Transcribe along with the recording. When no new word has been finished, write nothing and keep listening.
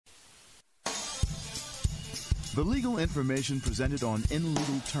The legal information presented on In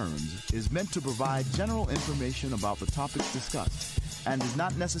Legal Terms is meant to provide general information about the topics discussed and is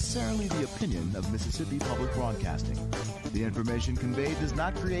not necessarily the opinion of Mississippi Public Broadcasting. The information conveyed does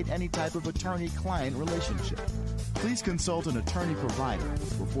not create any type of attorney-client relationship. Please consult an attorney provider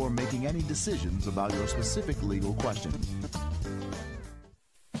before making any decisions about your specific legal questions.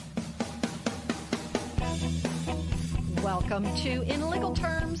 Welcome to In Legal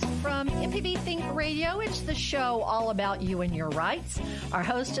Terms from MPB Think Radio. It's the show all about you and your rights. Our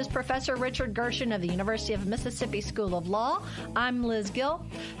host is Professor Richard Gershon of the University of Mississippi School of Law. I'm Liz Gill.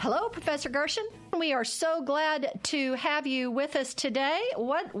 Hello, Professor Gershon. We are so glad to have you with us today.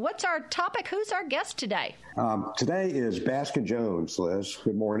 What's our topic? Who's our guest today? Today is Baskin Jones, Liz.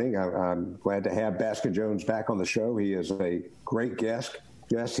 Good morning. I'm glad to have Baskin Jones back on the show. He is a great guest.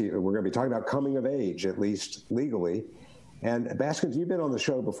 We're going to be talking about coming of age, at least legally. And Baskins, you've been on the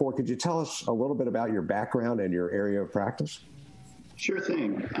show before. Could you tell us a little bit about your background and your area of practice? Sure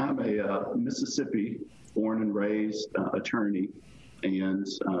thing. I'm a Mississippi born and raised attorney and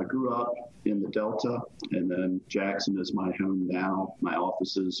grew up in the Delta, and then Jackson is my home now. My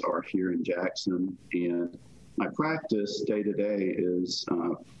offices are here in Jackson, and my practice day to day is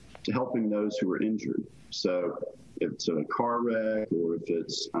to helping those who are injured. So if it's a car wreck or if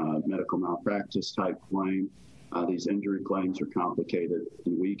it's a medical malpractice type claim, these injury claims are complicated,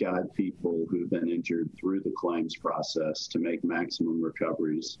 and we guide people who've been injured through the claims process to make maximum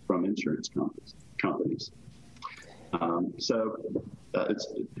recoveries from insurance companies.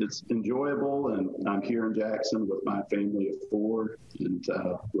 It's enjoyable, and I'm here in Jackson with my family of four, and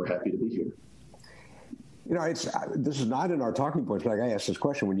we're happy to be here. You know, this is not in our talking points, but I got to ask this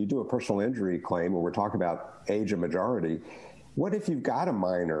question. When you do a personal injury claim, when we're talking about age of majority, what if you've got a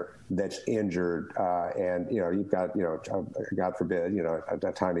minor that's injured and, you've got, God forbid,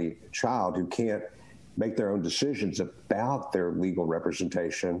 a tiny child who can't make their own decisions about their legal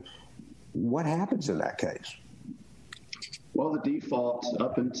representation? What happens in that case? Well, the default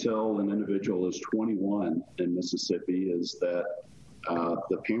up until an individual is 21 in Mississippi is that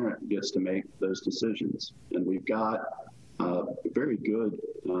the parent gets to make those decisions. And we've got a very good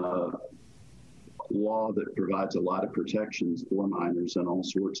law that provides a lot of protections for minors in all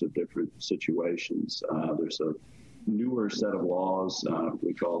sorts of different situations. There's a newer set of laws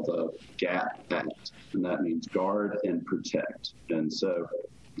we call the GAP Act, and that means guard and protect. And so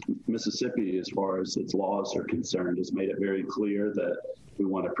Mississippi, as far as its laws are concerned, has made it very clear that we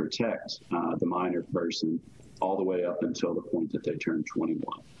want to protect the minor person all the way up until the point that they turn 21.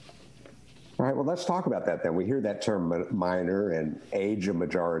 All right, well, let's talk about that then. We hear that term minor and age of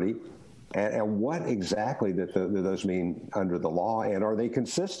majority. And what exactly do those mean under the law, and are they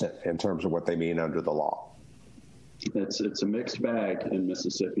consistent in terms of what they mean under the law? It's a mixed bag in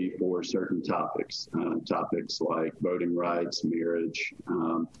Mississippi for certain topics. Topics like voting rights, marriage,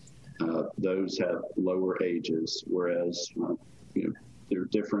 those have lower ages, whereas there are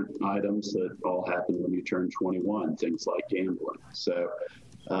different items that all happen when you turn 21, things like gambling. So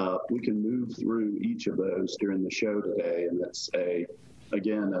we can move through each of those during the show today, and it's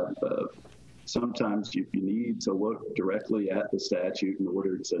sometimes you need to look directly at the statute in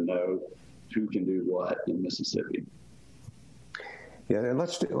order to know who can do what in Mississippi. Yeah, and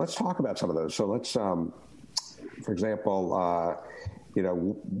let's talk about some of those. So let's, for example,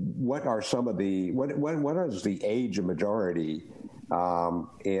 what are some of the what is the age of majority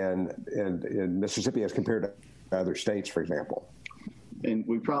in Mississippi as compared to other states, for example? And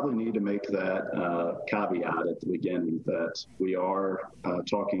we probably need to make that caveat at the beginning that we are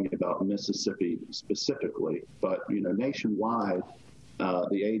talking about Mississippi specifically, but nationwide,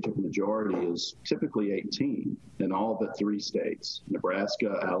 the age of majority is typically 18 in all but 3 states: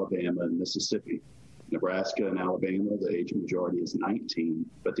 Nebraska, Alabama, and Mississippi. Nebraska and Alabama, the age of majority is 19,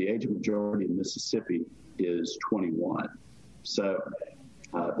 but the age of majority in Mississippi is 21. So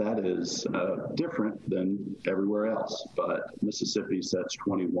that is different than everywhere else, but Mississippi sets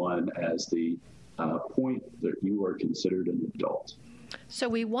 21 as the point that you are considered an adult. So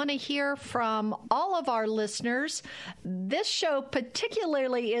we want to hear from all of our listeners. This show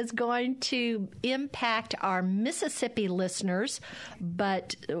particularly is going to impact our Mississippi listeners,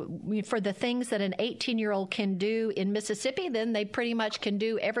 but for the things that an 18-year-old can do in Mississippi, then they pretty much can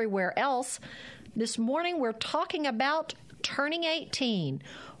do everywhere else. This morning we're talking about turning 18.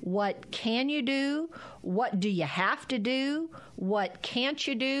 What can you do? What do you have to do? What can't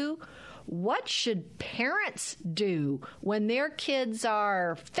you do? what should parents do when their kids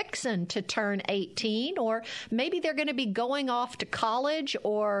are fixing to turn 18, or maybe they're going to be going off to college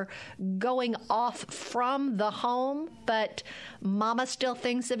or going off from the home, but mama still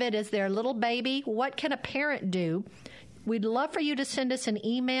thinks of it as their little baby? What can a parent do? We'd love for you to send us an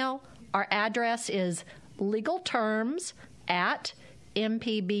email. Our address is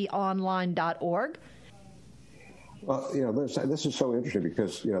legalterms@mpbonline.org. Well, this is so interesting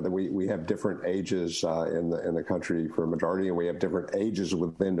because we have different ages in the country for a majority, and we have different ages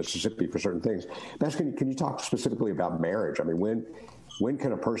within Mississippi for certain things. Beth, can you talk specifically about marriage? I mean, when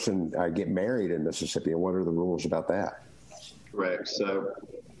can a person get married in Mississippi, and what are the rules about that? Correct. So,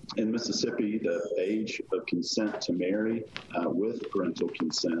 in Mississippi, the age of consent to marry with parental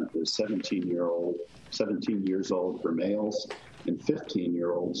consent is 17 years old for males and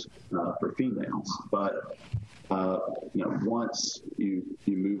 15-year-olds for females. But once you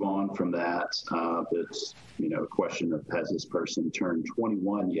move on from that, it's a question of, has this person turned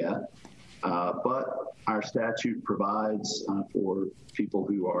 21 yet? But our statute provides for people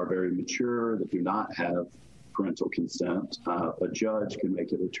who are very mature that do not have parental consent, a judge can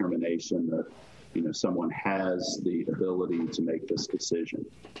make a determination that someone has the ability to make this decision.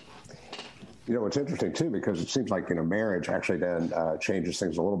 It's interesting, too, because it seems like, marriage actually then changes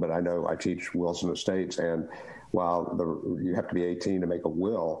things a little bit. I know I teach wills and estates, and while you have to be 18 to make a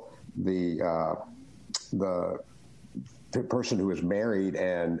will, the person who is married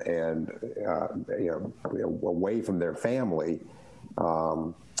and away from their family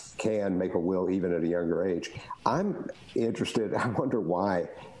can make a will even at a younger age. I'm interested, I wonder why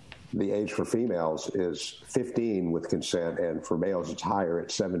the age for females is 15 with consent, and for males it's higher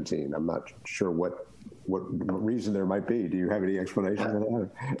at 17. I'm not sure what reason there might be. Do you have any explanation for that?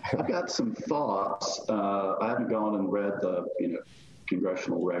 I've got some thoughts. I haven't gone and read the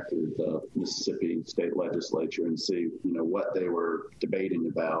congressional record, the Mississippi state legislature, and see what they were debating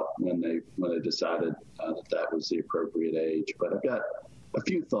about when they decided that was the appropriate age. But I've got a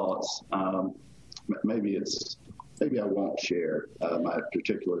few thoughts. Maybe I won't share my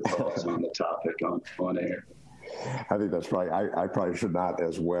particular thoughts on the topic on air. I think that's right. I probably should not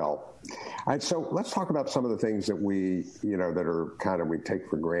as well. All right, so let's talk about some of the things that we take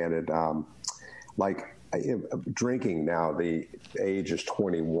for granted, like drinking. Now the age is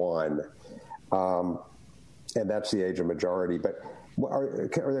 21, and that's the age of majority. But are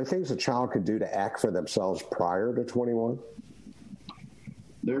there things a child can do to act for themselves prior to 21?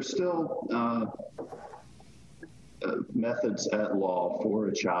 There's still methods at law for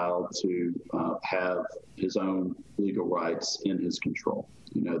a child to have his own legal rights in his control.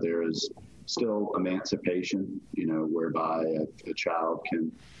 There is still emancipation, whereby a child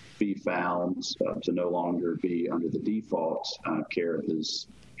can be found to no longer be under the default care of his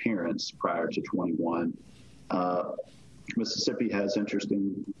parents prior to 21. Mississippi has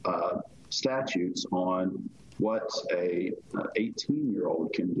interesting statutes on what a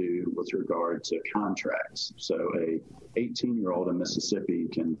 18-year-old can do with regard to contracts. So a 18-year-old in Mississippi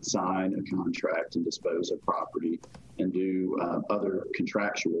can sign a contract and dispose of property and do other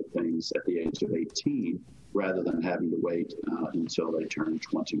contractual things at the age of 18 rather than having to wait until they turn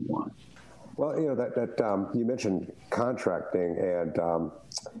 21. Well, you mentioned contracting, and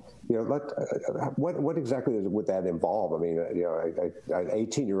what exactly would that involve? I mean, an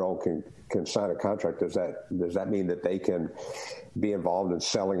 18-year-old can sign a contract. Does that mean that they can be involved in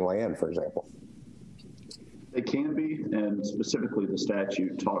selling land, for example? They can be, and specifically the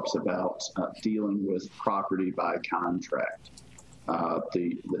statute talks about dealing with property by contract.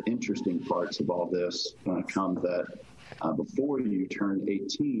 The interesting parts of all this come that before you turn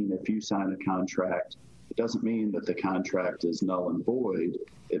 18, if you sign a contract, it doesn't mean that the contract is null and void.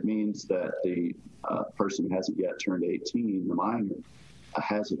 It means that the person who hasn't yet turned 18, the minor,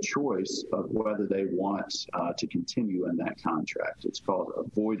 has a choice of whether they want to continue in that contract. It's called a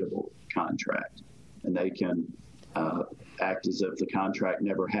voidable contract, and they can act as if the contract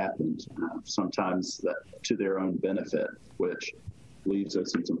never happened, sometimes that to their own benefit, which leaves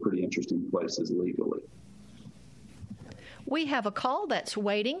us in some pretty interesting places legally. We have a call that's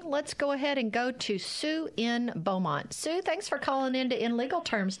waiting. Let's go ahead and go to Sue in Beaumont. Sue, thanks for calling In Legal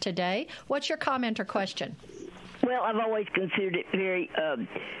Terms today. What's your comment or question? Well, I've always considered it very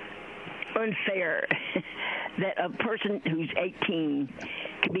unfair that a person who's 18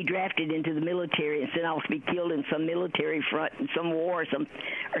 could be drafted into the military and sent off to be killed in some military front in some war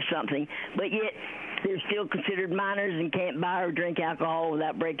or something, but yet they're still considered minors and can't buy or drink alcohol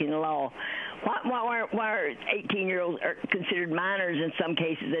without breaking the law. Why are 18-year-olds considered minors in some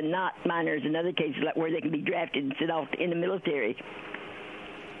cases and not minors in other cases, like where they can be drafted and sent off in the military?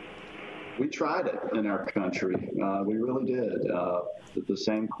 We tried it in our country. We really did. The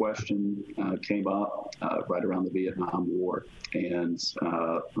same question came up right around the Vietnam War. And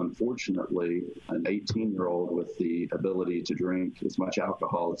unfortunately, an 18-year-old with the ability to drink as much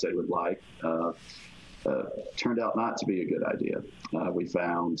alcohol as they would like turned out not to be a good idea. We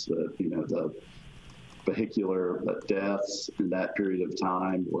found that, the vehicular deaths in that period of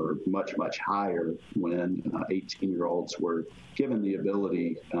time were much, much higher when 18-year-olds were given the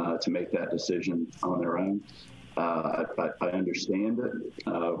ability to make that decision on their own. I understand it,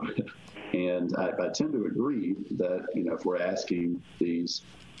 and I tend to agree that, if we're asking these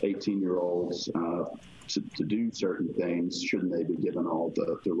 18-year-olds to do certain things, shouldn't they be given all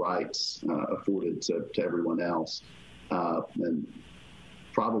the rights afforded to everyone else? And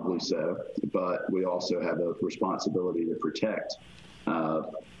probably so, but we also have a responsibility to protect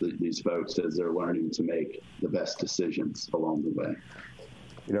these folks as they're learning to make the best decisions along the way.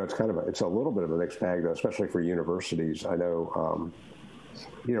 It's a little bit of a mixed bag, though, especially for universities. I know,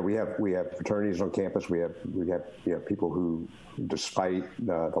 we have fraternities on campus. We have people who, despite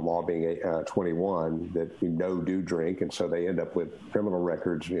the law being 21, that we know do drink, and so they end up with criminal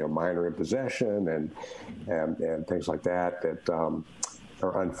records, minor in possession and things like that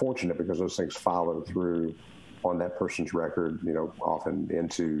are unfortunate because those things follow through on that person's record, often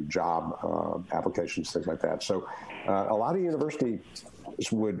into job applications, things like that. So a lot of universities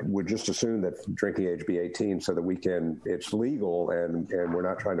would just assume that drinking age be 18 so that it's legal and we're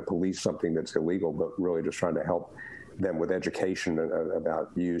not trying to police something that's illegal, but really just trying to help them with education about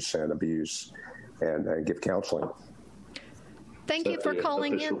use and abuse and give counseling. Thank you for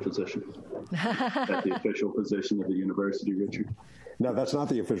calling in. Is that the official position of the university, Richard? No, that's not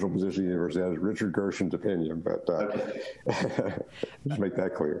the official position of the university. That is Richard Gershen's opinion, but just make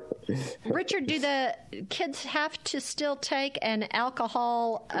that clear. Richard, do the kids have to still take an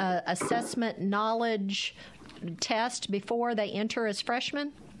alcohol assessment knowledge test before they enter as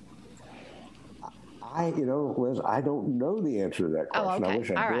freshmen? Liz, I don't know the answer to that question. Oh, okay. I wish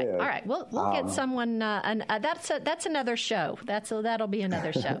I did. All right. We'll get someone. That's another show. That'll be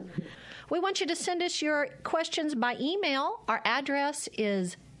another show. We want you to send us your questions by email. Our address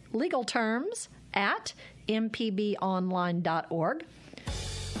is legalterms@mpbonline.org.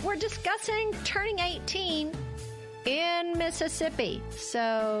 We're discussing turning 18 in Mississippi.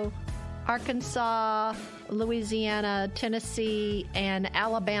 So Arkansas, Louisiana, Tennessee, and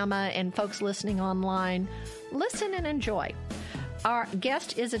Alabama, and folks listening online, listen and enjoy. Our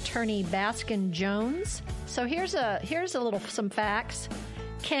guest is attorney Baskin Jones. So here's some facts.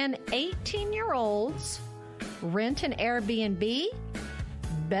 Can 18-year-olds rent an Airbnb,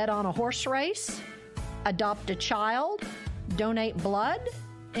 bet on a horse race, adopt a child, donate blood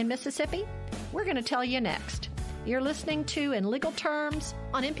in Mississippi? We're going to tell you next. You're listening to In Legal Terms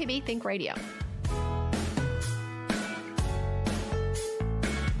on MPB Think Radio.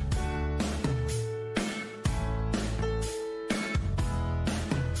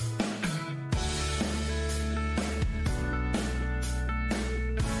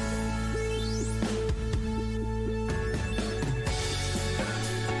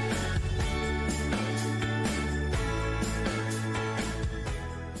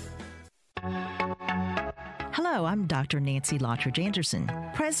 Hello, I'm Dr. Nancy Lottridge Anderson,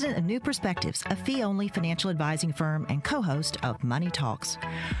 president of New Perspectives, a fee-only financial advising firm and co-host of Money Talks.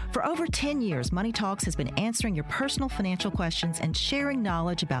 For over 10 years, Money Talks has been answering your personal financial questions and sharing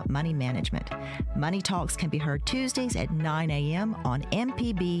knowledge about money management. Money Talks can be heard Tuesdays at 9 a.m. on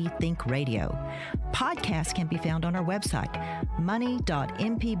MPB Think Radio. Podcasts can be found on our website,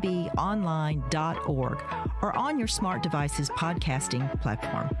 money.mpbonline.org, or on your smart device's podcasting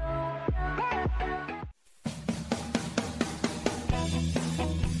platform.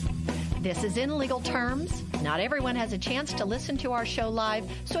 This is In Legal Terms. Not everyone has a chance to listen to our show live,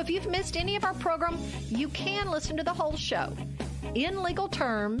 so if you've missed any of our program, you can listen to the whole show.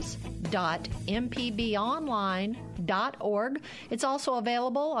 inlegalterms.mpbonline.org. It's also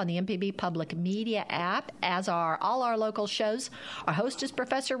available on the MPB Public Media app, as are all our local shows. Our host is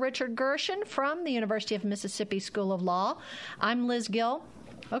Professor Richard Gershen from the University of Mississippi School of Law. I'm Liz Gill.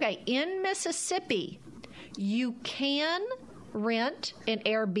 Okay, in Mississippi, you can rent an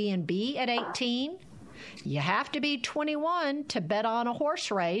Airbnb at 18. You have to be 21 to bet on a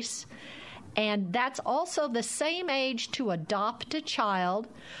horse race. And that's also the same age to adopt a child.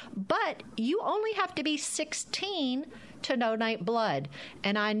 But you only have to be 16 to donate blood.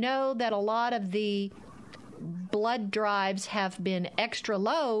 And I know that a lot of the blood drives have been extra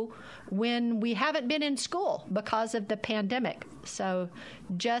low when we haven't been in school because of the pandemic. So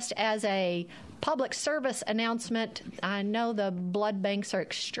just as a public service announcement. I know the blood banks are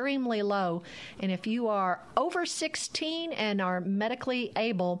extremely low, and if you are over 16 and are medically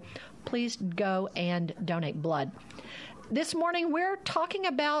able, please go and donate blood. This morning, we're talking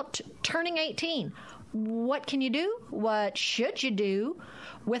about turning 18. What can you do? What should you do?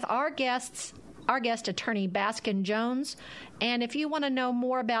 With our guest attorney Baskin Jones. And if you want to know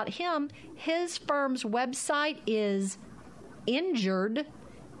more about him, his firm's website is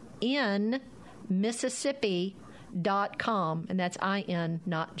injuredinmississippi.com. And that's I-N,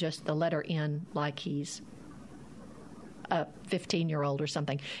 not just the letter N like he's a 15-year-old or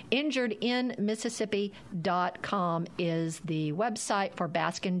something. Injuredinmississippi.com is the website for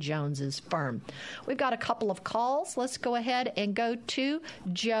Baskin Jones's firm. We've got a couple of calls. Let's go ahead and go to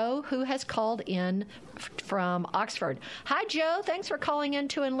Joe, who has called in from Oxford. Hi, Joe. Thanks for calling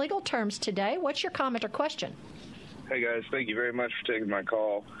into In Legal Terms today. What's your comment or question? Hey, guys. Thank you very much for taking my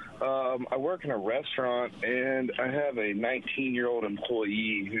call. I work in a restaurant, and I have a 19-year-old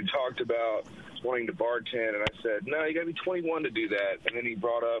employee who talked about wanting to bartend, and I said, no, you got to be 21 to do that. And then he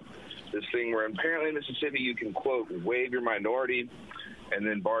brought up this thing where apparently in Mississippi you can, quote, waive your minority and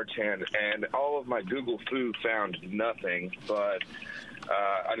then bartend. And all of my Google Food found nothing, but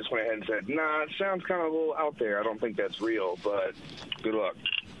I just went ahead and said, nah, it sounds kind of a little out there. I don't think that's real, but good luck.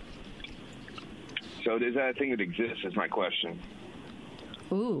 So is that a thing that exists is my question.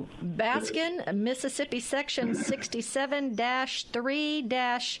 Ooh, Baskin, Mississippi Section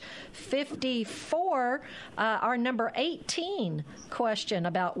 67-3-54, our number 18 question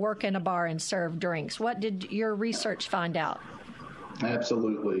about work in a bar and serve drinks. What did your research find out?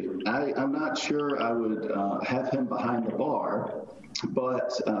 Absolutely. I'm not sure I would have him behind the bar,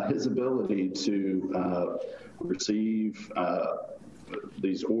 but his ability to receive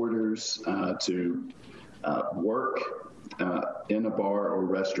these orders to work in a bar or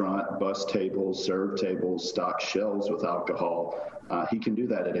restaurant, bus tables, serve tables, stock shelves with alcohol. He can do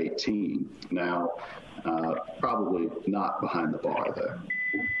that at 18. Now, probably not behind the bar, though.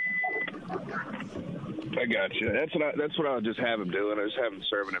 I got you. That's what I would just have him doing. I just have him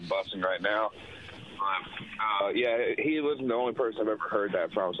serving and busing right now. Yeah, he wasn't the only person I've ever heard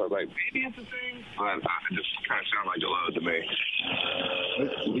that from, so I was like, maybe it's a thing. It just kind of sounded like a load to me.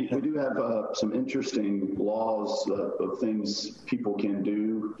 We do have some interesting laws of things people can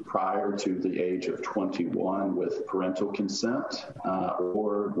do prior to the age of 21 with parental consent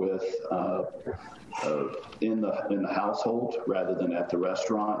or with in the household rather than at the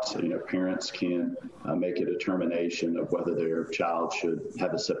restaurant. So, parents can make a determination of whether their child should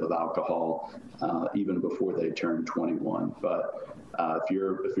have a sip of alcohol even before they turn 21. But if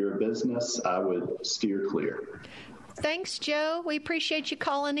you're a business, I would steer clear. Thanks, Joe. We appreciate you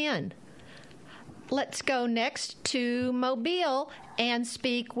calling in. Let's go next to Mobile and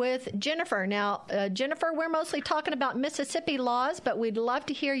speak with Jennifer. Now, Jennifer, we're mostly talking about Mississippi laws, but we'd love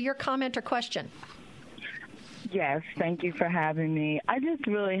to hear your comment or question. Yes, thank you for having me. I just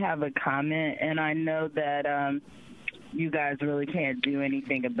really have a comment, and I know that you guys really can't do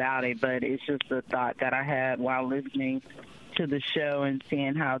anything about it, but it's just a thought that I had while listening to the show and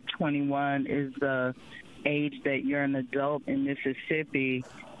seeing how 21 is the age that you're an adult in Mississippi,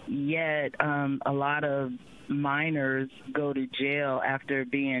 yet a lot of minors go to jail after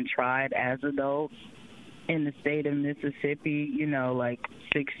being tried as adults in the state of Mississippi, like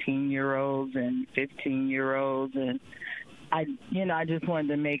 16-year-olds and 15-year-olds. And I just wanted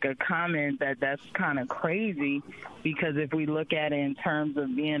to make a comment that that's kind of crazy, because if we look at it in terms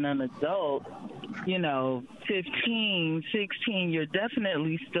of being an adult, 15, 16, you're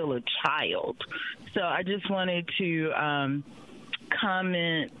definitely still a child. So I just wanted to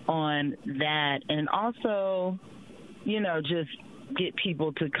comment on that, and also, just get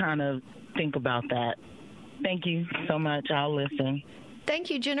people to kind of think about that. Thank you so much. I'll listen. Thank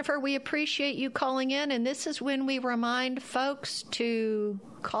you, Jennifer. We appreciate you calling in, and this is when we remind folks to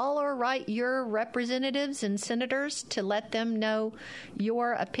call or write your representatives and senators to let them know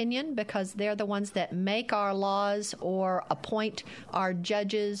your opinion, because they're the ones that make our laws or appoint our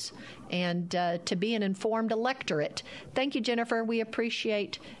judges, and to be an informed electorate. Thank you, Jennifer. We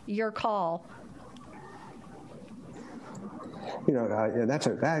appreciate your call. And that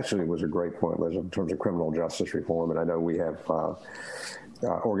actually was a great point, Liz, in terms of criminal justice reform. And I know we have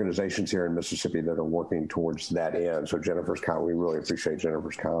organizations here in Mississippi that are working towards that end. So we really appreciate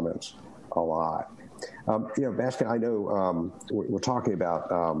Jennifer's comments a lot. Baskin, I know we're talking about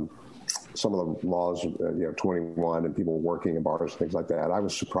some of the laws, 21 and people working in bars, things like that. I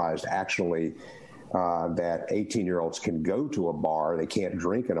was surprised, actually, that 18-year-olds can go to a bar. They can't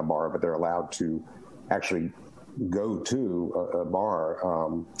drink in a bar, but they're allowed to actually go to a bar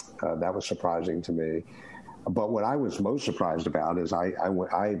That was surprising to me. But what I was most surprised about is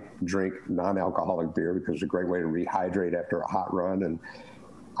I drink non-alcoholic beer because it's a great way to rehydrate after a hot run. And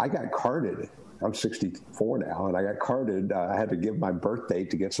I got carded. I'm 64 now, and I got carded. I had to give my birth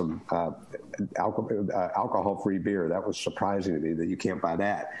date to get some alcohol-free beer. That was surprising to me that you can't buy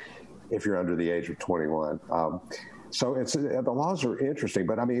that if you're under the age of 21. So the laws are interesting.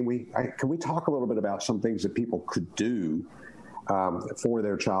 But I mean, can we talk a little bit about some things that people could do for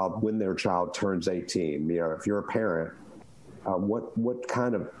their child when their child turns 18? You know, if you're a parent, what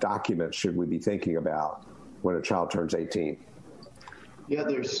kind of documents should we be thinking about when a child turns 18? Yeah,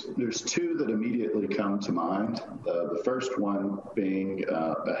 there's two that immediately come to mind. The first one being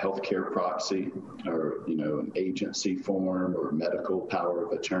a healthcare proxy, or an agency form or medical power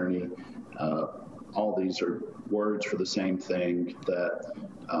of attorney. All these are words for the same thing, that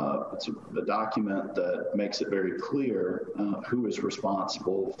it's a document that makes it very clear who is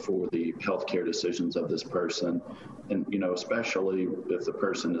responsible for the healthcare decisions of this person. And, especially if the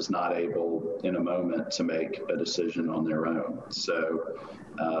person is not able in a moment to make a decision on their own. So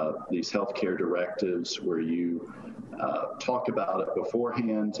these healthcare directives where you talk about it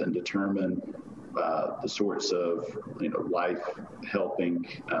beforehand and determine the sorts of life-helping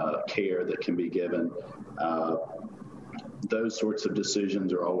care that can be given. Those sorts of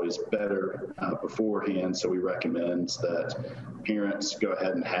decisions are always better beforehand, so we recommend that parents go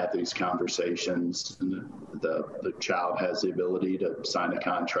ahead and have these conversations. And the child has the ability to sign a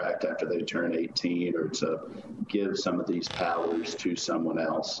contract after they turn 18, or to give some of these powers to someone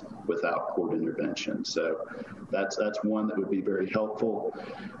else without court intervention. So that's one that would be very helpful.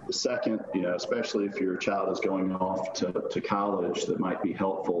 The second, especially if your child is going off to college, that might be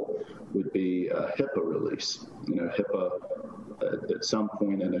helpful would be a HIPAA release. HIPAA at some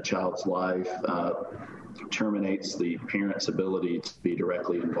point in a child's life terminates the parent's ability to be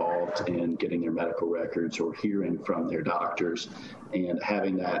directly involved in getting their medical records or hearing from their doctors, and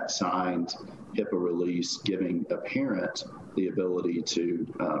having that signed HIPAA release giving a parent the ability to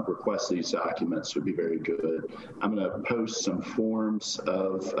request these documents would be very good. I'm going to post some forms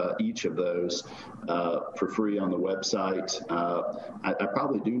of each of those for free on the website. I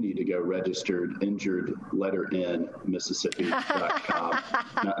probably do need to go registered injured letter N Mississippi.com.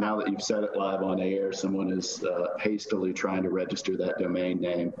 now that you've said it live on air, someone is hastily trying to register that domain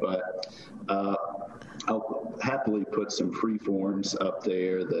name, but I'll happily put some free forms up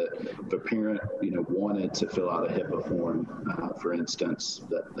there that if a parent, wanted to fill out a HIPAA form, for instance,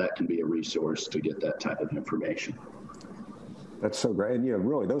 that can be a resource to get that type of information. That's so great. And,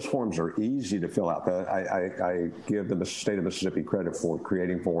 really, those forms are easy to fill out. I give the state of Mississippi credit for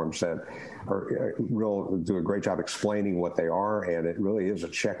creating forms that do a great job explaining what they are, and it really is a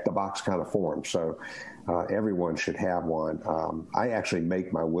check-the-box kind of form. So everyone should have one. I actually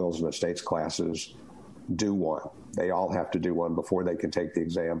make my wills and estates classes do one. They all have to do one before they can take the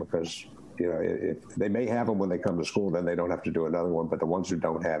exam, because if they may have them when they come to school, then they don't have to do another one, but the ones who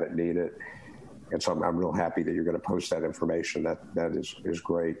don't have it need it. And so I'm real happy that you're going to post that information. That is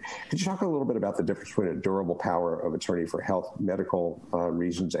great. Could you talk a little bit about the difference between a durable power of attorney for health, medical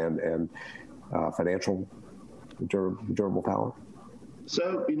reasons and financial durable power?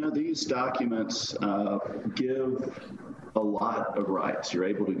 So, these documents give a lot of rights. You're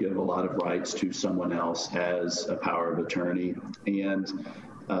able to give a lot of rights to someone else as a power of attorney. And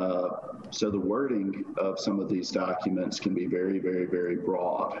so the wording of some of these documents can be very, very, very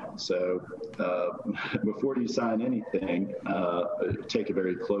broad. So before you sign anything, take a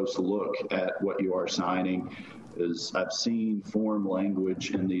very close look at what you are signing. I've seen form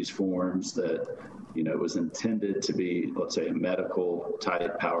language in these forms that was intended to be, let's say, a medical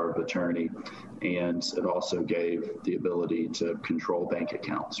type power of attorney. And it also gave the ability to control bank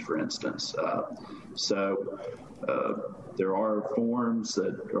accounts, for instance. There are forms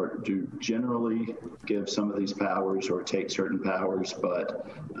that do generally give some of these powers or take certain powers, but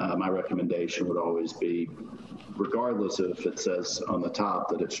my recommendation would always be, regardless of if it says on the top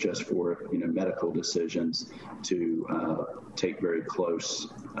that it's just for medical decisions, to take very close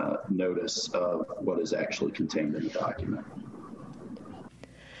notice of what is actually contained in the document.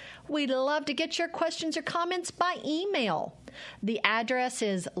 We'd love to get your questions or comments by email. The address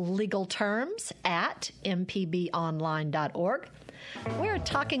is legalterms@mpbonline.org. We're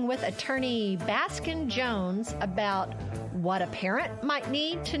talking with attorney Baskin Jones about what a parent might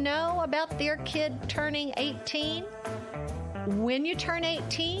need to know about their kid turning 18. When you turn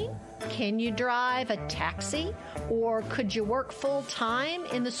 18, can you drive a taxi, or could you work full-time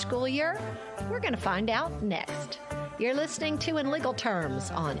in the school year? We're going to find out next. You're listening to In Legal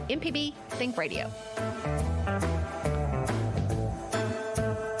Terms on MPB Think Radio.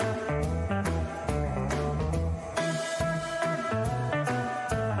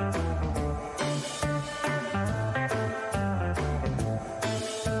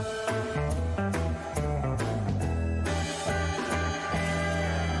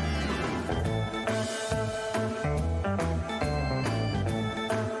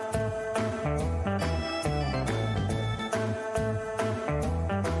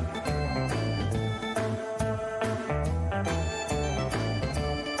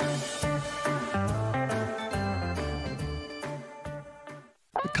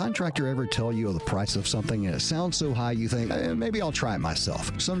 contractor ever tell you the price of something and it sounds so high you think, maybe I'll try it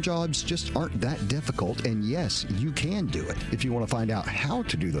myself? Some jobs just aren't that difficult, and yes, you can do it. If you want to find out how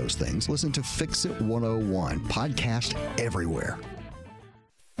to do those things, listen to Fix It 101, podcast everywhere.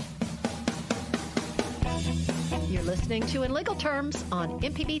 You're listening to In Legal Terms on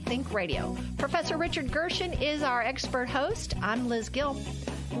MPB Think Radio. Professor Richard Gershon is our expert host. I'm Liz Gill.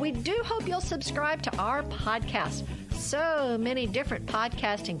 We do hope you'll subscribe to our podcast. So many different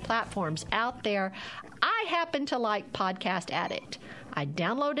podcasting platforms out there. I happen to like Podcast Addict. I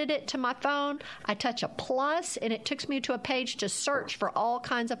downloaded it to my phone. I touch a plus, and it takes me to a page to search for all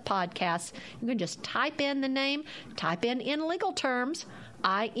kinds of podcasts. You can just type in the name, type in Legal Terms,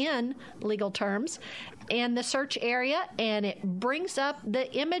 in Legal Terms, and the search area, and it brings up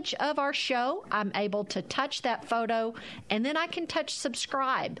the image of our show. I'm able to touch that photo, and then I can touch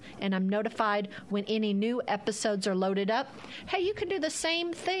subscribe, and I'm notified when any new episodes are loaded up. Hey, you can do the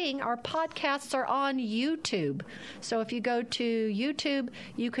same thing. Our podcasts are on YouTube. So if you go to YouTube,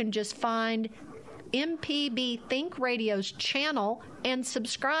 you can just find MPB Think Radio's channel and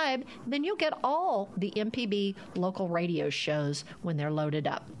subscribe. Then you'll get all the MPB local radio shows when they're loaded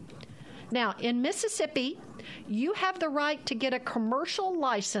up. Now, in Mississippi, you have the right to get a commercial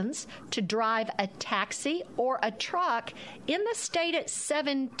license to drive a taxi or a truck in the state at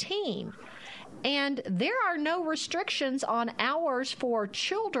 17. And there are no restrictions on hours for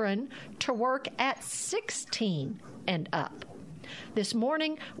children to work at 16 and up. This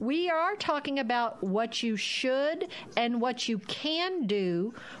morning, we are talking about what you should and what you can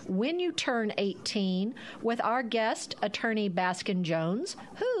do when you turn 18 with our guest, Attorney Baskin Jones,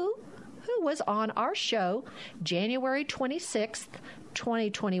 who was on our show January 26th,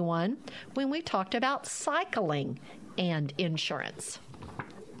 2021, when we talked about cycling and insurance.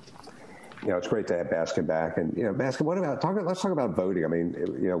 It's great to have Baskin back. And, Baskin, let's talk about voting. I mean,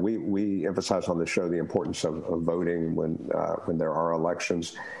 we emphasize on the show the importance of voting when there are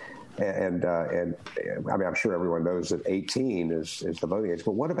elections. And I mean, I'm sure everyone knows that 18 is the voting age.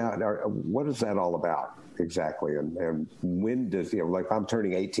 But what is that all about exactly? And when does, like I'm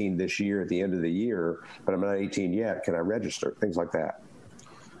turning 18 this year at the end of the year, but I'm not 18 yet. Can I register? Things like that.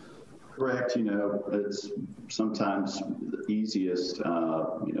 Correct. It's sometimes the easiest,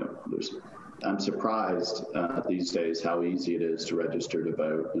 I'm surprised these days how easy it is to register to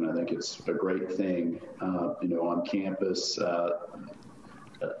vote. And I think it's a great thing, on campus.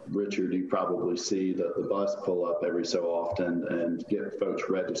 Richard, you probably see the bus pull up every so often and get folks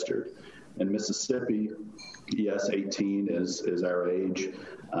registered. In Mississippi, yes, 18 is our age.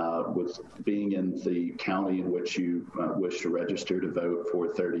 With being in the county in which you wish to register to vote for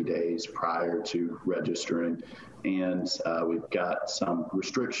 30 days prior to registering. And we've got some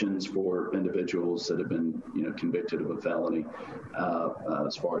restrictions for individuals that have been, convicted of a felony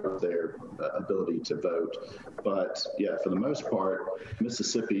as far as their ability to vote. But, yeah, for the most part,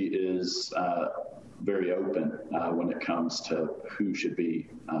 Mississippi is very open when it comes to who should be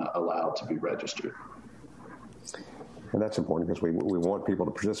allowed to be registered. And that's important because we want people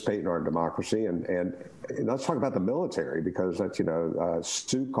to participate in our democracy. And let's talk about the military, because that's,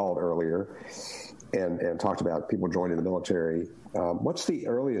 Sue called earlier and talked about people joining the military. What's the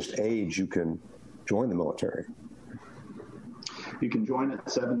earliest age you can join the military? You can join at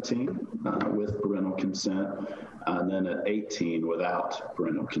 17 with parental consent, and then at 18 without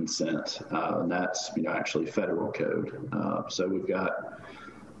parental consent. And that's, actually federal code. So we've got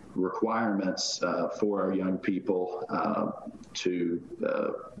requirements for our young people to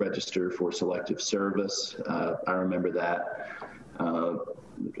register for selective service. I remember that.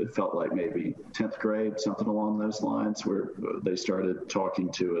 It felt like maybe 10th grade, something along those lines, where they started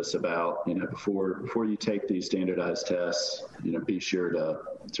talking to us about, before you take these standardized tests, be sure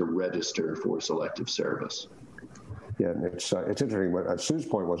to register for selective service. Yeah, it's interesting. What Sue's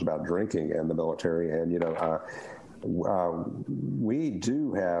point was about drinking and the military, and we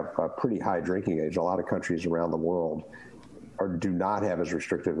do have a pretty high drinking age. A lot of countries around the world do not have as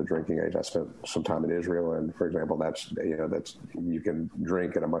restrictive a drinking age. I spent some time in Israel, and for example, that's you can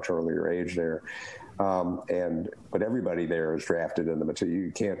drink at a much earlier age there. But everybody there is drafted in the material.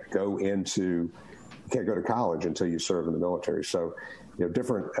 You can't go to college until you serve in the military. So,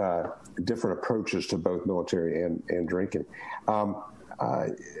 different approaches to both military and drinking.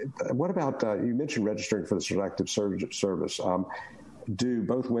 What about, you mentioned registering for the Selective Service. Do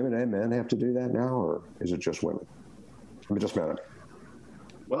both women and men have to do that now, or is it just women? Just men.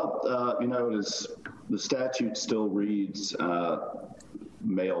 Well, the statute still reads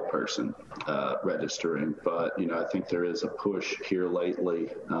male person registering, but, I think there is a push here lately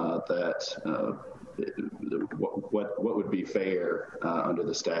that what would be fair under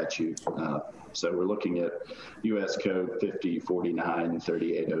the statute. So we're looking at U.S. Code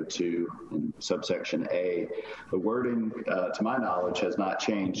 5049-3802 in subsection A. The wording, to my knowledge, has not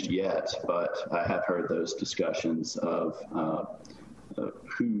changed yet, but I have heard those discussions of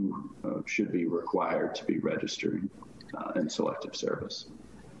who should be required to be registering in selective service.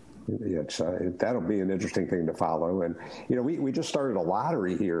 That'll be an interesting thing to follow. And, we just started a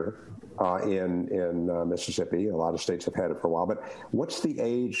lottery here in Mississippi. A lot of states have had it for a while. But what's the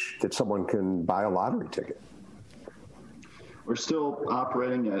age that someone can buy a lottery ticket? We're still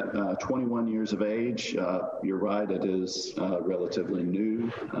operating at 21 years of age. You're right, it is relatively new,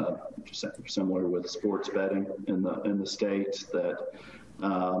 similar with sports betting in the state, that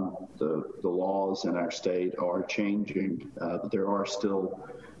the laws in our state are changing. But there are still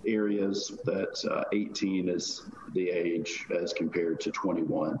areas that 18 is the age as compared to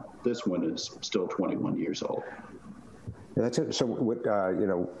 21. This one is still 21 years old. That's it. So,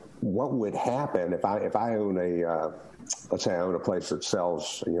 what would happen if I own let's say I own a place that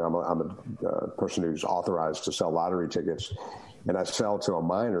sells, I'm a person who's authorized to sell lottery tickets, and I sell to a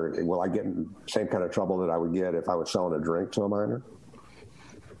minor? Will I get in the same kind of trouble that I would get if I was selling a drink to a minor?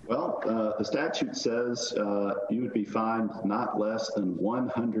 Well, the statute says you would be fined not less than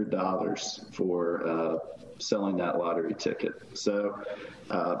 $100 for selling that lottery ticket. So,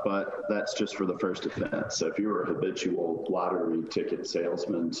 but that's just for the first offense. So if you were a habitual lottery ticket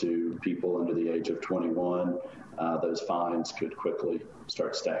salesman to people under the age of 21, those fines could quickly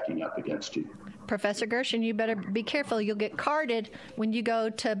start stacking up against you. Professor Gershon, you better be careful. You'll get carded when you go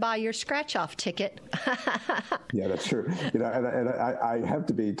to buy your scratch-off ticket. Yeah, that's true. And I have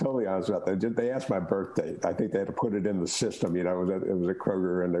to be totally honest about that. They asked my birth date. I think they had to put it in the system. It was at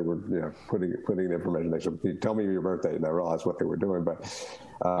Kroger, and they were putting the information. They said, "Tell me your birth date," and I realized what they were doing. But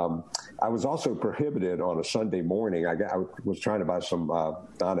I was also prohibited on a Sunday morning. I was trying to buy some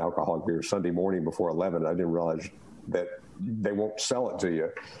non-alcoholic beer Sunday morning before 11. I didn't realize that they won't sell it to you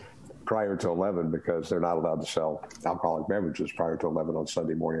prior to 11 because they're not allowed to sell alcoholic beverages prior to 11 on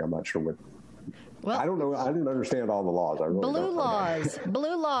Sunday morning. I'm not sure what. Well, I don't know. I didn't understand all the laws. I really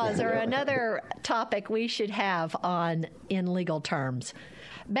Blue laws are another topic we should have on In Legal Terms.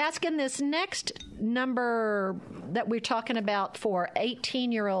 Baskin, this next number that we're talking about for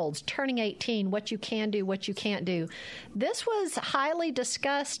 18-year-olds, turning 18, what you can do, what you can't do, this was highly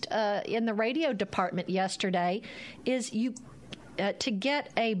discussed in the radio department yesterday, is you to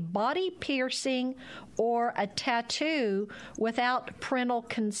get a body piercing or a tattoo without parental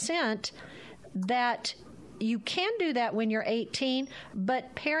consent, that you can do that when you're 18,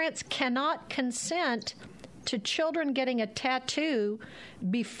 but parents cannot consent to children getting a tattoo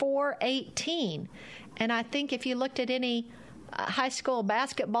before 18. And I think if you looked at any high school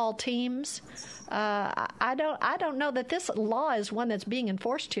basketball teams, I don't know that this law is one that's being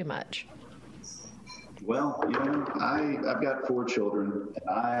enforced too much. Well, I've got 4 children,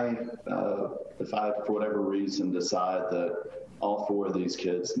 and if I, for whatever reason, decide that all 4 of these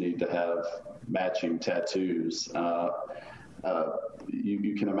kids need to have matching tattoos,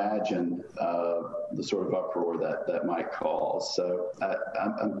 you can imagine the sort of uproar that might cause. So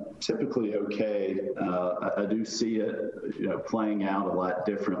I'm typically okay. I do see it, playing out a lot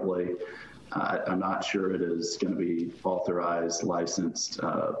differently. I'm not sure it is going to be authorized, licensed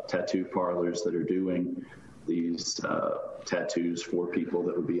tattoo parlors that are doing these tattoos for people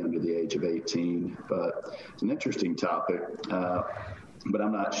that would be under the age of 18. But it's an interesting topic. But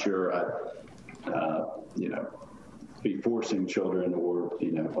I'm not sure I'd, be forcing children or,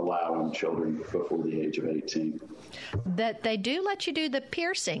 allowing children before the age of 18. That they do let you do the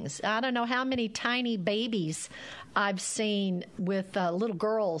piercings. I don't know how many tiny babies I've seen with little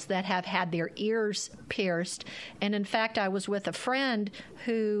girls that have had their ears pierced. And in fact, I was with a friend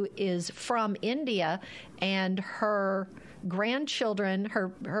who is from India, and her grandchildren,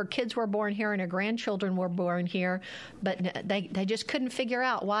 her kids were born here and her grandchildren were born here, but they just couldn't figure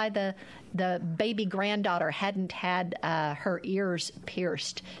out why the baby granddaughter hadn't had her ears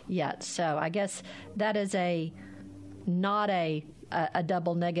pierced yet. So I guess that is not a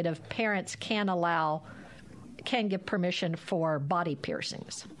double negative. Parents can give permission for body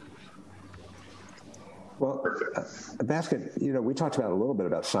piercings. Well, Baskin, we talked about a little bit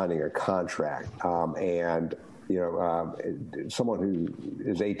about signing a contract, and someone who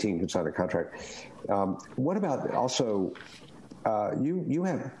is 18 can sign a contract. What about also, you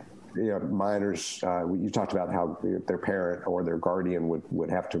have minors, you talked about how their parent or their guardian would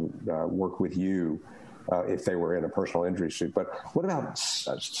have to work with you if they were in a personal injury suit. But what about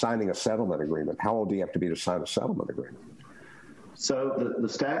signing a settlement agreement? How old do you have to be to sign a settlement agreement? So the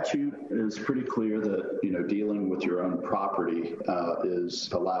statute is pretty clear that, dealing with your own property is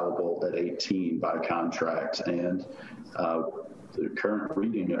allowable at 18 by contract. And the current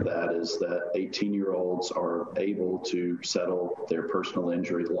reading of that is that 18-year-olds are able to settle their personal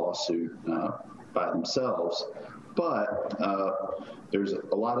injury lawsuit by themselves. But there's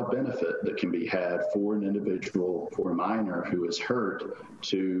a lot of benefit that can be had for an individual, for a minor who is hurt,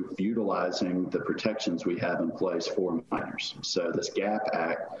 to utilizing the protections we have in place for minors. So this GAP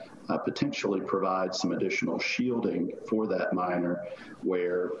Act potentially provides some additional shielding for that minor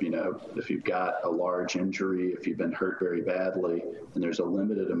where, if you've got a large injury, if you've been hurt very badly, and there's a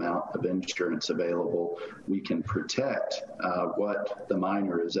limited amount of insurance available, we can protect what the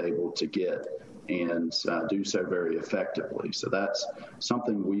minor is able to get and do so very effectively. So that's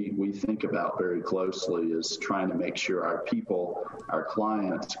something we think about very closely, is trying to make sure our people, our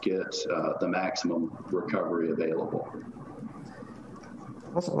clients, get the maximum recovery available.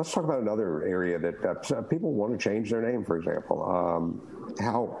 Let's talk about another area that people want to change their name, for example.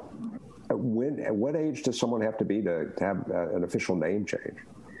 At what age does someone have to be to have an official name change?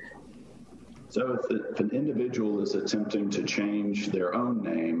 So if an individual is attempting to change their own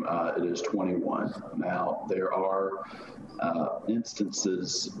name, it is 21. Now, there are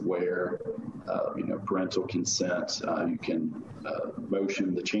instances where, parental consent, you can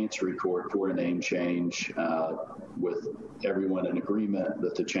motion the Chancery Court for a name change with everyone in agreement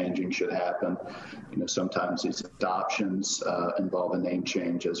that the changing should happen. Sometimes these adoptions involve a name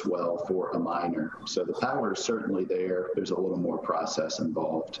change as well for a minor. So the power is certainly there. There's a little more process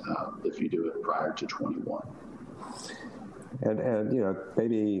involved if you do it prior to 21. And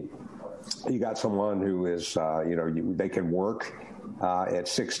maybe you got someone who is, they can work at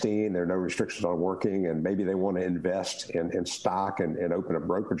 16. There are no restrictions on working, and maybe they want to invest in stock and open a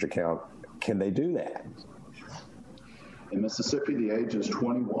brokerage account. Can they do that? In Mississippi, the age is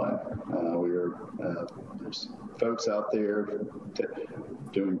 21. There's folks out there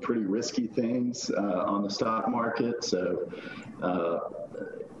doing pretty risky things on the stock market. So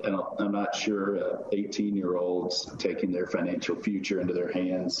I'm not sure 18-year-olds taking their financial future into their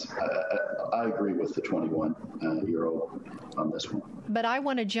hands. I agree with the 21-year-old on this one. But I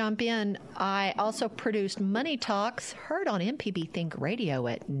want to jump in. I also produced Money Talks, heard on MPB Think Radio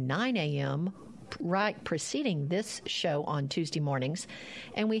at 9 a.m., right preceding this show on Tuesday mornings.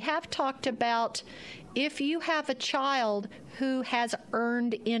 And we have talked about if you have a child who has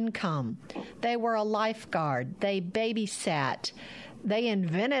earned income, they were a lifeguard, they babysat, they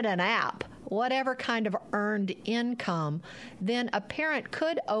invented an app, whatever kind of earned income, then a parent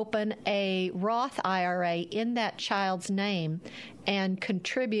could open a Roth IRA in that child's name and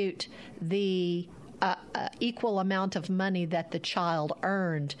contribute the equal amount of money that the child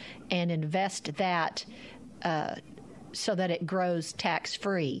earned and invest that so that it grows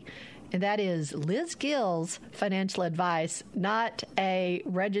tax-free. And that is Liz Gill's financial advice, not a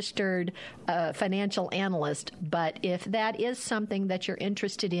registered financial analyst. But if that is something that you're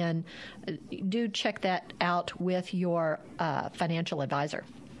interested in, do check that out with your financial advisor.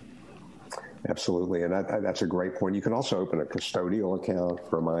 Absolutely, and that's a great point. You can also open a custodial account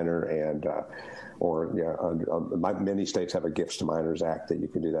for a minor, and many states have a Gifts to Minors Act that you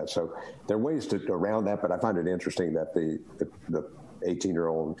can do that. So there are ways around that, but I find it interesting that the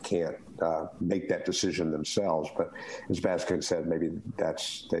 18-year-old can't make that decision themselves. But as Baskin said, maybe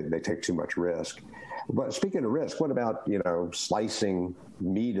they take too much risk. But speaking of risk, what about slicing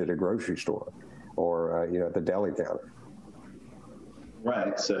meat at a grocery store or at the deli counter?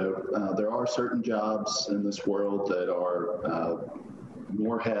 Right. So there are certain jobs in this world that are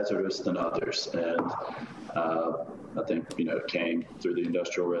more hazardous than others. And I think, it came through the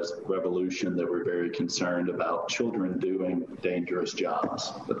Industrial Revolution that we're very concerned about children doing dangerous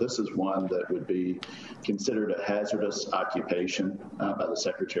jobs. But this is one that would be considered a hazardous occupation by the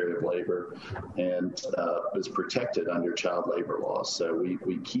Secretary of Labor and is protected under child labor laws. So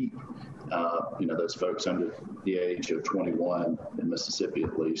we keep those folks under the age of 21 in Mississippi,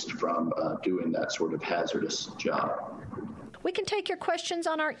 at least, from doing that sort of hazardous job. We can take your questions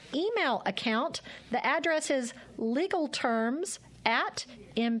on our email account. The address is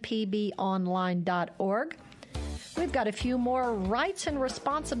legalterms@mpbonline.org. We've got a few more rights and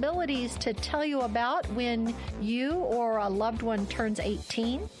responsibilities to tell you about when you or a loved one turns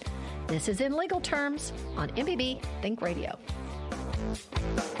 18. This is In Legal Terms on MPB Think Radio.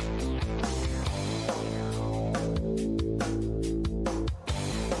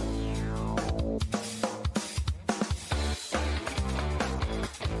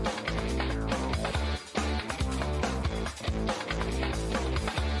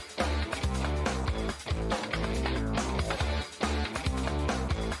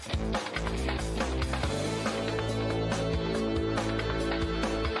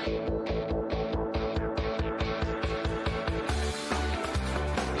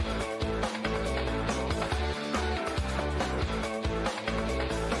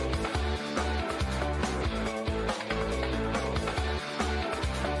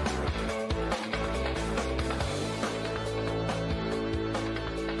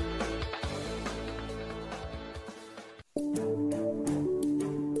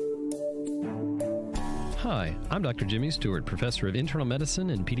 Hi, I'm Dr. Jimmy Stewart, Professor of Internal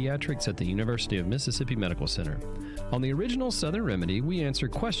Medicine and Pediatrics at the University of Mississippi Medical Center. On the original Southern Remedy, we answer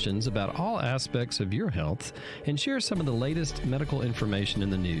questions about all aspects of your health and share some of the latest medical information in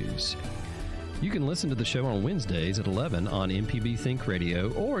the news. You can listen to the show on Wednesdays at 11 on MPB Think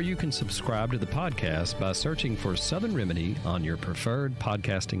Radio, or you can subscribe to the podcast by searching for Southern Remedy on your preferred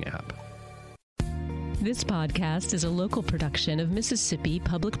podcasting app. This podcast is a local production of Mississippi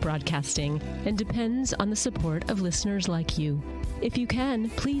Public Broadcasting and depends on the support of listeners like you. If you can,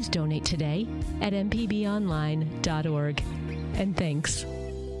 please donate today at mpbonline.org. And thanks.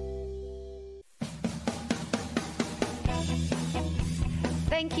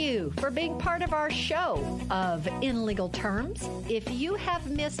 Thank you for being part of our show of In Legal Terms. If you have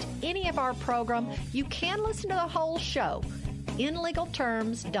missed any of our program, you can listen to the whole show.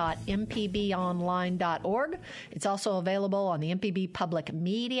 inlegalterms.mpbonline.org. It's also available on the MPB Public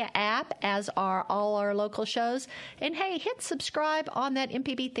Media app, as are all our local shows. And hey, hit subscribe on that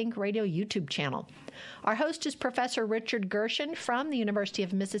MPB Think Radio YouTube channel. Our host is Professor Richard Gershon from the University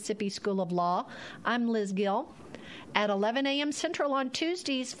of Mississippi School of Law. I'm Liz Gill. At 11 a.m. Central on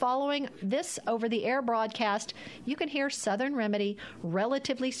Tuesdays, following this over-the-air broadcast, you can hear Southern Remedy,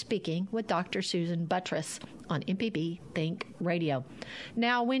 Relatively Speaking, with Dr. Susan Buttress on MPB Think Radio.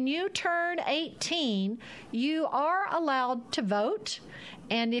 Now, when you turn 18, you are allowed to vote.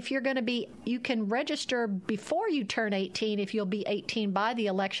 And if you're going to be, you can register before you turn 18 if you'll be 18 by the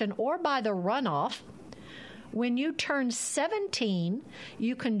election or by the runoff. When you turn 17,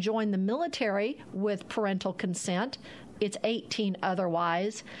 you can join the military with parental consent. It's 18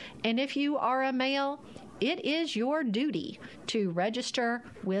 otherwise. And if you are a male, it is your duty to register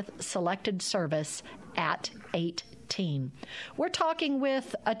with selected service at 18. We're talking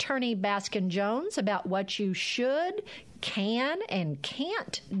with Attorney Baskin Jones about what you should, can, and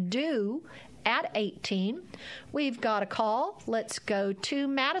can't do at 18. We've got a call. Let's go to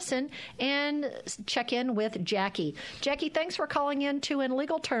Madison and check in with Jackie. Jackie, thanks for calling in to In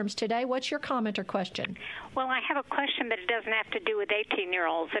Legal Terms today. What's your comment or question? Well, I have a question, but it doesn't have to do with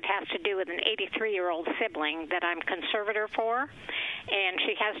 18-year-olds. It has to do with an 83-year-old sibling that I'm conservator for, and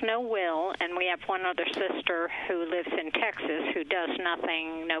she has no will, and we have one other sister who lives in Texas who does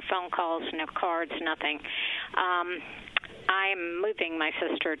nothing, no phone calls, no cards, nothing. I'm moving my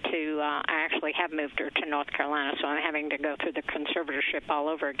sister to, I actually have moved her to North Carolina, so I'm having to go through the conservatorship all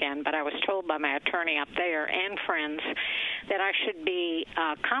over again. But I was told by my attorney up there and friends that I should be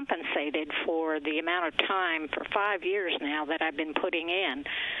compensated for the amount of time for 5 years now that I've been putting in.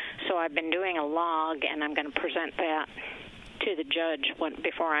 So I've been doing a log, and I'm going to present that to the judge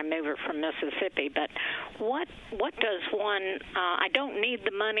before I move her from Mississippi. But what does one, I don't need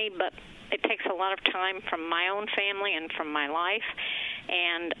the money, but it takes a lot of time from my own family and from my life,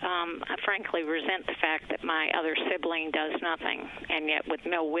 and I frankly resent the fact that my other sibling does nothing, and yet with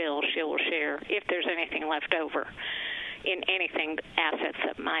no will, she will share, if there's anything left over, in anything, assets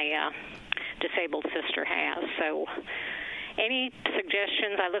that my disabled sister has. So any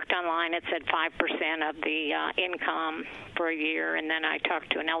suggestions? I looked online. It said 5% of the income for a year, and then I talked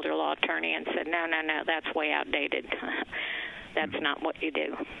to an elder law attorney and said, no, that's way outdated. That's not what you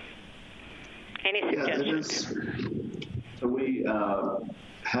do. Any suggestions? So we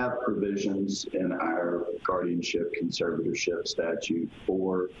have provisions in our guardianship conservatorship statute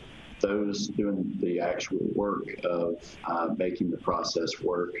for those doing the actual work of making the process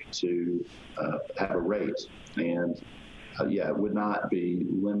work to have a rate. And it would not be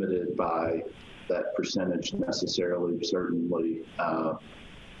limited by that percentage necessarily. Certainly,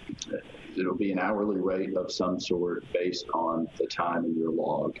 it'll be an hourly rate of some sort based on the time in your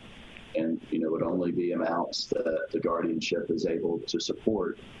log. And, it would only be amounts that the guardianship is able to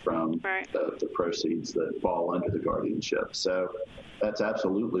support from the proceeds that fall under the guardianship. So that's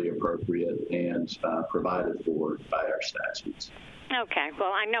absolutely appropriate and provided for by our statutes. Okay.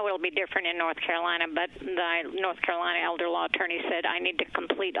 Well, I know it'll be different in North Carolina, but the North Carolina elder law attorney said I need to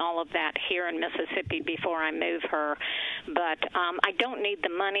complete all of that here in Mississippi before I move her. But I don't need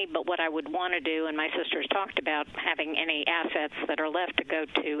the money, but what I would want to do, and my sister's talked about having any assets that are left to go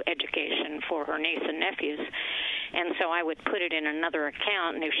to education for her niece and nephews. And so I would put it in another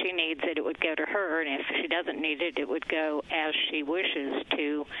account, and if she needs it, it would go to her, and if she doesn't need it, it would go as she wishes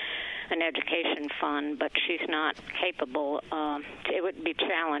to an education fund, but she's not capable. It would be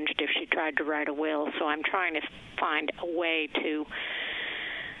challenged if she tried to write a will, so I'm trying to find a way to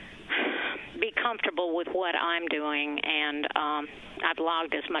be comfortable with what I'm doing, and I've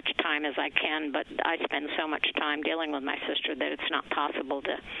logged as much time as I can, but I spend so much time dealing with my sister that it's not possible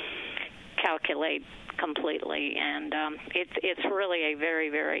to calculate completely, and it's really a very,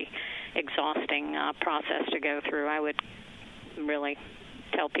 very exhausting process to go through. I would really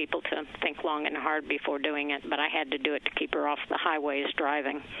tell people to think long and hard before doing it, but I had to do it to keep her off the highways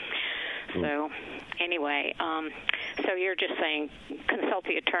driving. So anyway, so you're just saying consult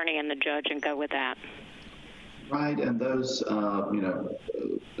the attorney and the judge and go with that. Right, and those,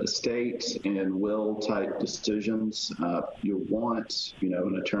 estate and will type decisions, you'll want,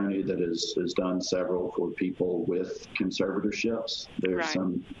 an attorney that has done several for people with conservatorships. There's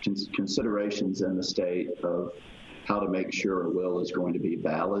some considerations in the state of how to make sure a will is going to be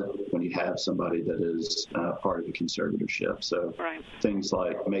valid when you have somebody that is part of a conservatorship. So things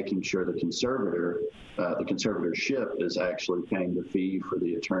like making sure the conservatorship is actually paying the fee for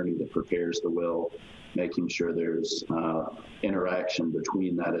the attorney that prepares the will, making sure there's interaction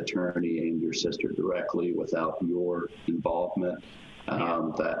between that attorney and your sister directly without your involvement.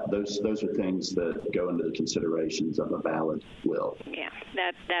 Those are things that go into the considerations of a valid will. Yeah,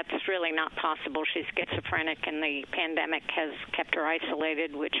 that's really not possible. She's schizophrenic, and the pandemic has kept her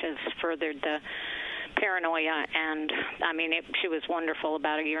isolated, which has furthered the paranoia. And I mean, she was wonderful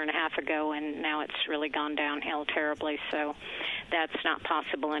about a year and a half ago, and now it's really gone downhill terribly. So that's not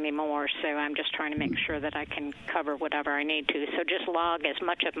possible anymore. So I'm just trying to make sure that I can cover whatever I need to. So just log as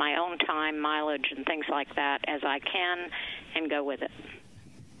much of my own time, mileage, and things like that as I can, and go with it.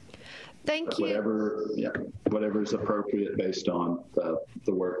 Thank you. Whatever is appropriate based on the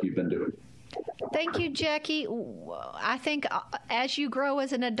work you've been doing. Thank you, Jackie. I think as you grow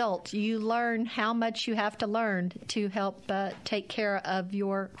as an adult, you learn how much you have to learn to help take care of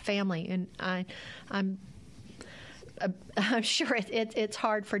your family. And I'm sure it's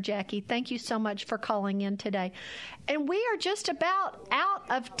hard for Jackie. Thank you so much for calling in today. And we are just about out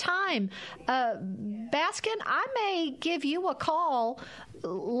of time. Baskin, I may give you a call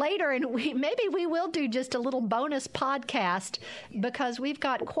later, and maybe we will do just a little bonus podcast because we've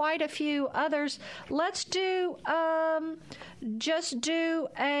got quite a few others. Let's do just do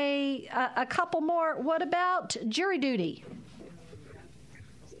a couple more. What about jury duty?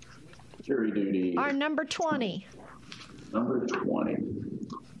 Jury duty. Our number 20. Number 20.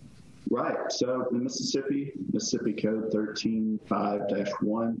 Right. So in Mississippi Code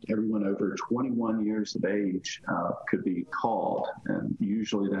 13.5-1, everyone over 21 years of age could be called. And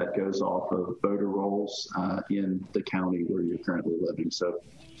usually that goes off of voter rolls in the county where you're currently living. So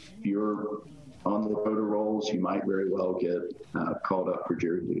if you're on the voter rolls, you might very well get called up for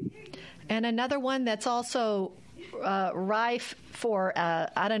jury duty. And another one that's also rife for,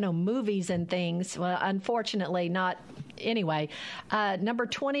 movies and things. Well, unfortunately, not. Anyway, number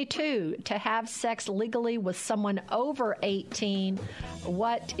 22, to have sex legally with someone over 18.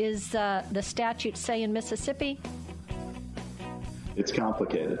 What is the statute say in Mississippi? It's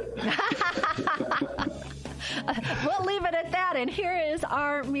complicated. We'll leave it at that. And here is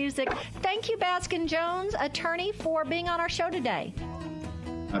our music. Thank you, Baskin Jones, attorney, for being on our show today.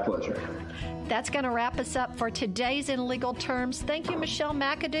 My pleasure. That's going to wrap us up for today's In Legal Terms. Thank you, Michelle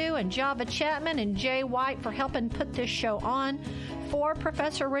McAdoo and Java Chapman and Jay White, for helping put this show on. For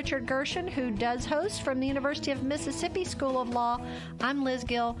Professor Richard Gershon, who does host from the University of Mississippi School of Law, I'm Liz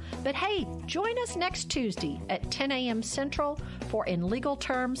Gill. But hey, join us next Tuesday at 10 a.m. Central for In Legal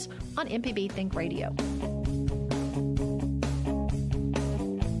Terms on MPB Think Radio.